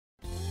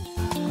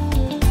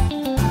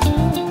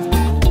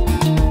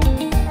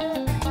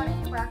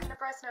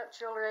Breastmilk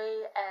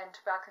Jewellery and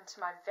welcome to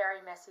my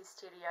very messy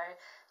studio.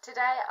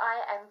 Today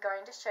I am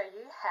going to show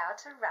you how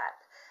to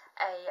wrap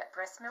a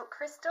breast milk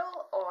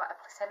crystal or a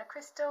placenta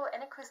crystal,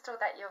 any crystal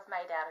that you've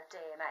made out of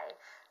DNA.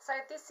 So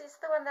this is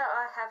the one that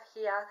I have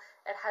here.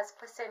 It has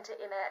placenta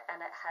in it and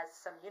it has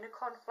some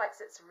unicorn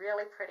flakes. It's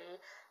really pretty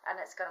and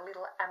it's got a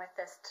little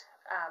amethyst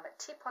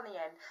tip on the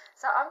end.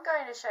 So I'm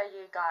going to show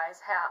you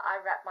guys how I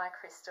wrap my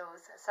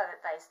crystals so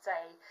that they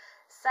stay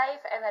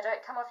safe and they don't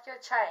come off your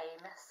chain.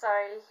 So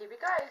here we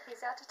go,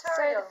 here's our tutorial.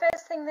 So the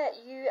first thing that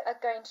you are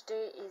going to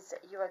do is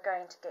you are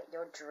going to get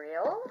your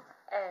drill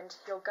and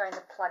you're going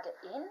to plug it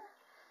in,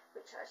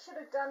 which I should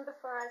have done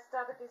before I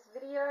started this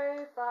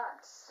video,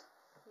 but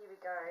here we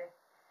go.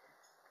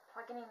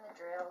 Plugging in the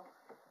drill.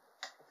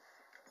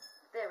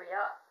 There we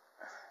are.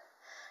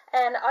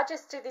 And I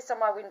just do this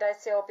on my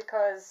windowsill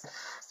because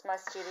it's my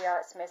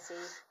studio, it's messy.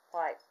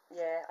 Like,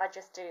 yeah, I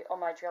just do all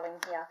my drilling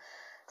here.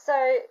 So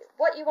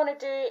what you want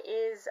to do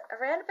is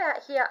around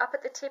about here up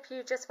at the tip,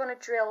 you just want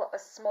to drill a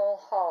small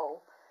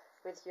hole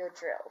with your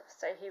drill.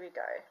 So here we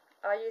go.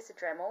 I use a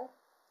Dremel.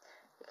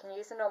 You can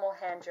use a normal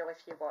hand drill if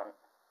you want.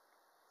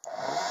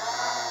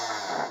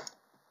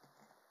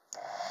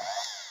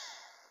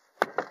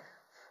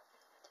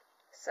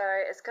 So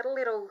it's got a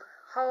little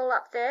hole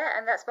up there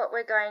and that's what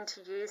we're going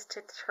to use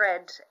to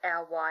thread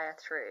our wire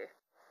through.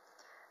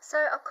 So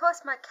of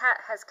course my cat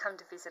has come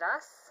to visit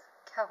us.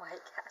 Go away,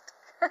 cat.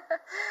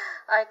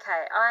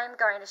 Okay, I'm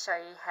going to show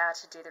you how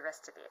to do the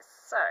rest of this.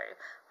 So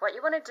what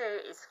you want to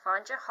do is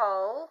find your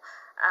hole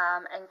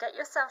and get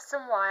yourself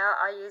some wire.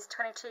 I use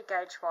 22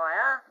 gauge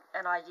wire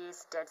and I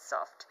use dead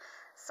soft.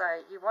 So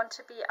you want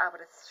to be able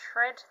to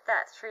thread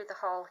that through the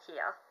hole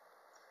here.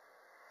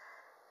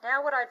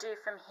 Now what I do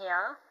from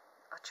here,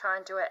 I'll try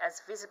and do it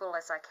as visible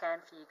as I can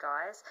for you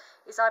guys,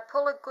 is I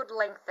pull a good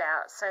length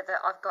out so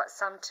that I've got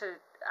some to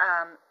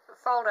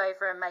fold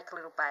over and make a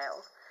little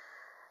bail.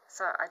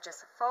 So I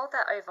just fold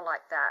that over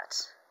like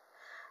that,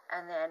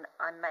 and then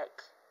I make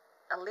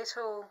a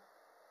little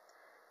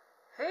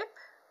hoop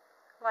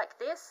like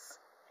this,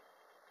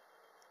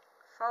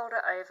 fold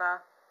it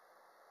over,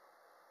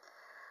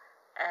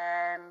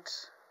 and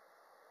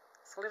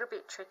it's a little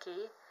bit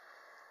tricky,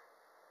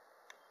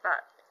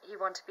 but you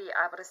want to be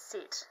able to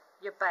sit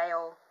your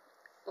bail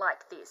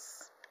like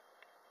this.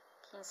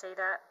 Can you see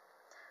that?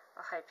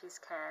 I hope you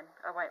can.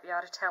 I won't be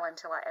able to tell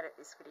until I edit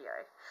this video.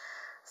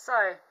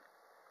 So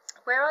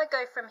where I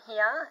go from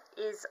here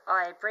is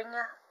I bring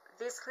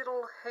this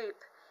little hoop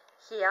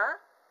here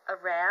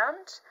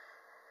around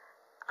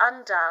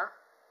under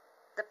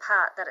the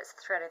part that it's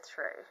threaded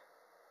through,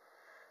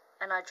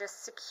 and I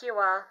just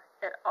secure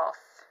it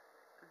off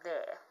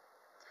there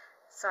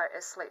so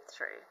it's looped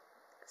through.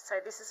 So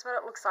this is what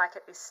it looks like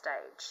at this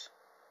stage.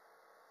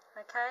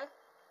 Okay,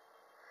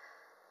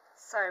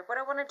 so what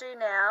I want to do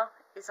now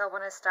is I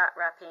want to start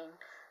wrapping.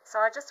 So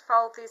I just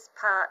fold this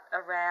part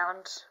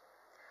around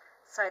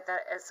so that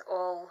it's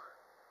all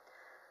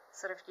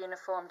sort of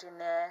uniformed in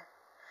there,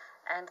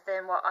 and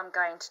then what I'm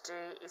going to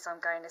do is I'm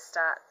going to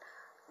start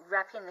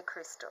wrapping the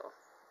crystal.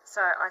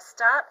 So I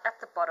start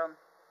at the bottom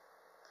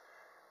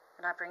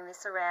and I bring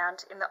this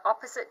around in the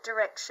opposite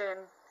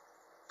direction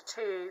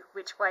to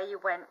which way you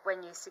went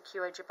when you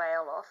secured your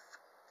bail off,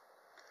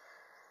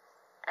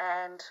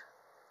 and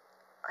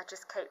I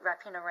just keep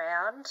wrapping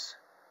around,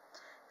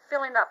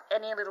 filling up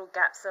any little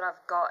gaps that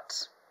I've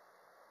got.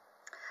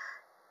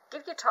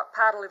 Give your top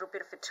part a little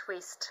bit of a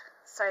twist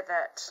so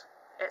that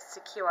it's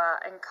secure,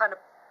 and kind of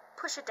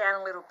push it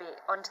down a little bit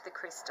onto the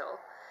crystal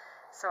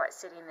so it's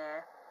sitting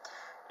there.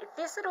 If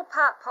this little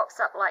part pops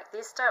up like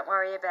this, don't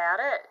worry about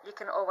it. You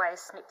can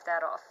always snip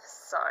that off.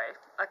 So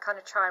I kind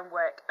of try and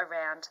work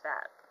around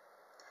that.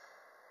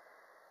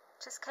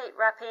 Just keep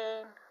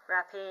wrapping,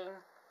 wrapping.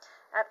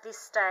 At this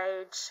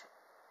stage,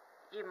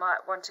 you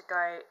might want to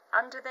go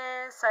under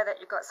there so that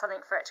you've got something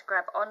for it to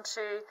grab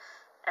onto,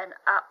 and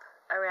up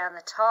around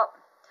the top,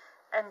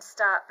 and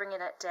start bringing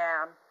it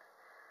down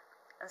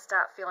and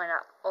start filling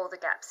up all the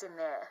gaps in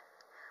there.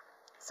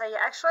 So you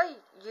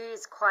actually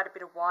use quite a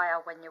bit of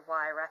wire when you're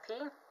wire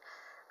wrapping,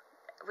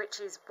 which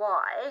is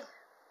why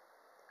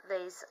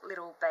these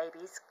little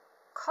babies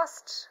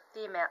cost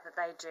the amount that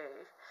they do.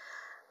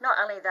 Not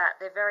only that,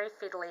 they're very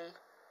fiddly.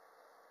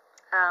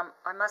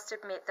 I must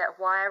admit that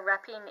wire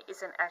wrapping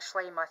isn't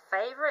actually my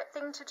favourite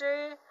thing to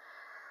do,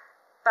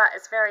 but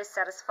it's very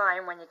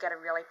satisfying when you get a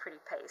really pretty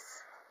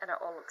piece and it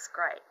all looks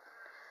great.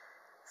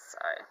 So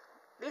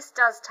this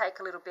does take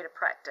a little bit of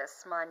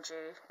practice, mind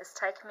you. It's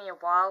taken me a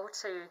while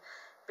to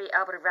be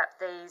able to wrap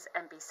these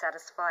and be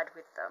satisfied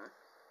with them.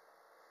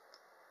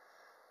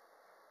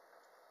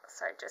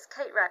 So just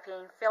keep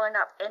wrapping, filling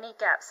up any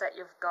gaps that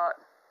you've got,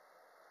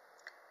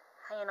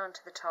 hanging on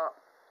to the top.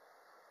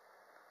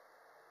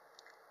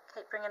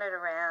 Keep bringing it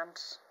around.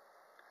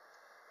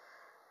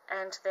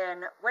 And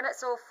then when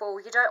it's all full,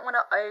 you don't want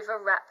to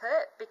over wrap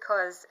it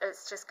because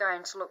it's just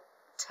going to look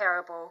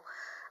terrible.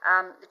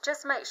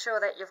 Just make sure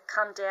that you've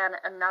come down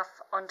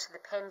enough onto the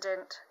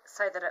pendant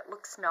so that it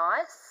looks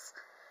nice.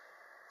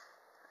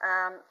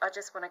 I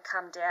just want to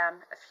come down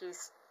a few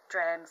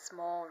strands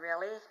more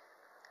really,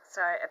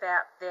 So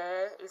about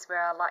there is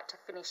where I like to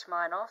finish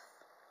mine off.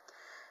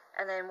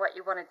 And then what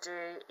you want to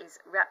do is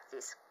wrap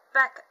this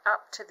back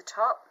up to the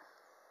top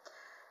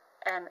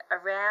and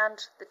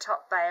around the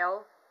top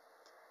bail,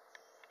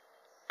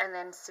 and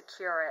then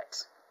secure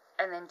it,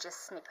 and then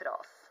just snip it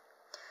off.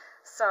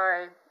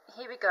 So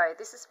here we go.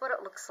 This is what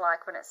it looks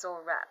like when it's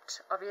all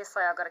wrapped.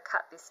 Obviously I've got to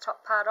cut this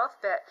top part off,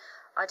 but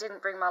I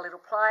didn't bring my little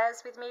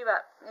pliers with me,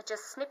 but I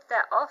just snip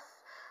that off,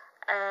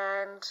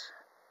 and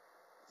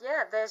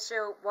yeah, there's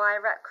your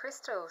wire wrap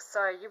crystal.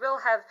 So you will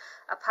have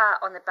a part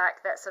on the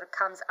back that sort of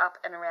comes up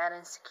and around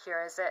and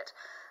secures it.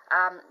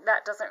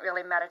 That doesn't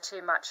really matter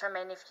too much. I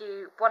mean, if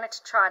you wanted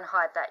to try and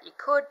hide that, you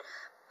could,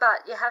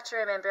 but you have to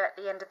remember at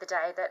the end of the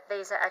day that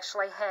these are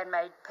actually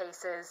handmade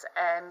pieces,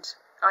 and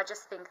I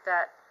just think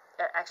that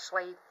it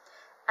actually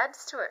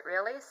adds to it,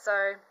 really.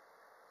 So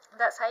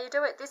that's how you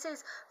do it. This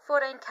is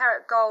 14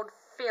 karat gold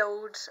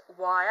filled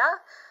wire.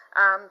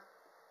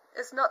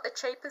 It's not the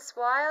cheapest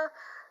wire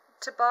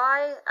to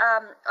buy.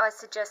 I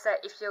suggest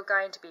that if you're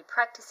going to be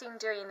practicing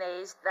doing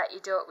these, that you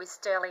do it with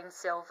sterling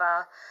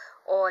silver,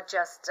 or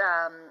just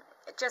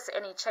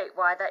any cheap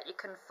wire that you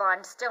can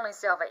find. Sterling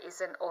silver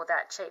isn't all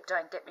that cheap,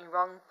 don't get me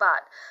wrong,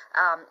 but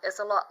it's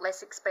a lot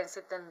less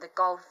expensive than the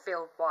gold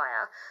filled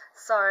wire.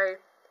 So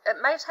it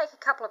may take a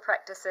couple of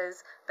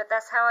practices, but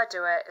that's how I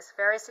do it. It's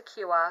very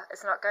secure.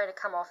 It's not going to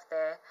come off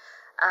there.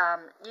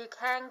 You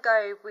can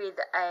go with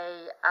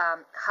a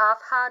half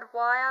hard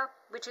wire,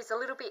 which is a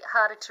little bit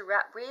harder to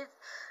wrap with.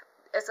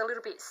 It's a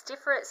little bit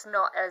stiffer. It's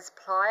not as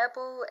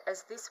pliable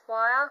as this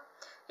wire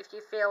if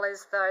you feel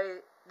as though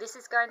this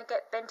is going to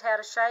get bent out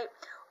of shape.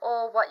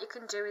 Or what you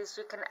can do is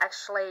you can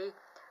actually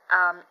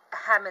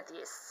hammer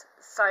this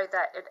so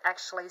that it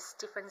actually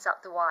stiffens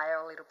up the wire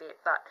a little bit,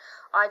 but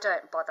I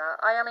don't bother.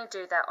 I only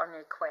do that on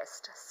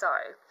request. So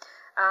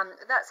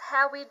that's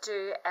how we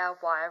do our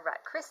wire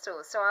wrap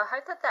crystals. So I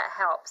hope that that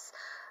helps.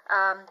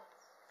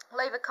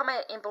 Leave a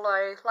comment in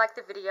below, like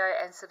the video,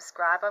 and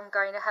subscribe. I'm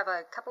going to have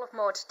a couple of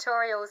more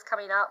tutorials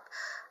coming up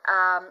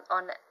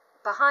on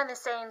behind the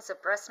scenes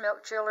of breast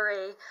milk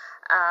jewellery,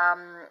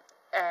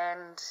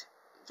 and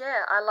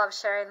yeah, I love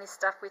sharing this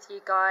stuff with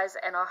you guys,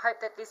 and I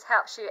hope that this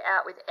helps you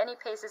out with any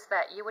pieces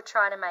that you were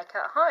trying to make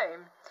at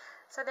home.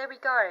 So there we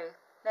go.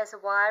 There's a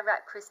wire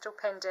wrap crystal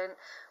pendant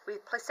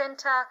with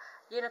placenta,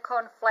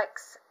 unicorn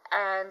flex,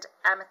 and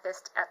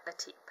amethyst at the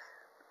tip.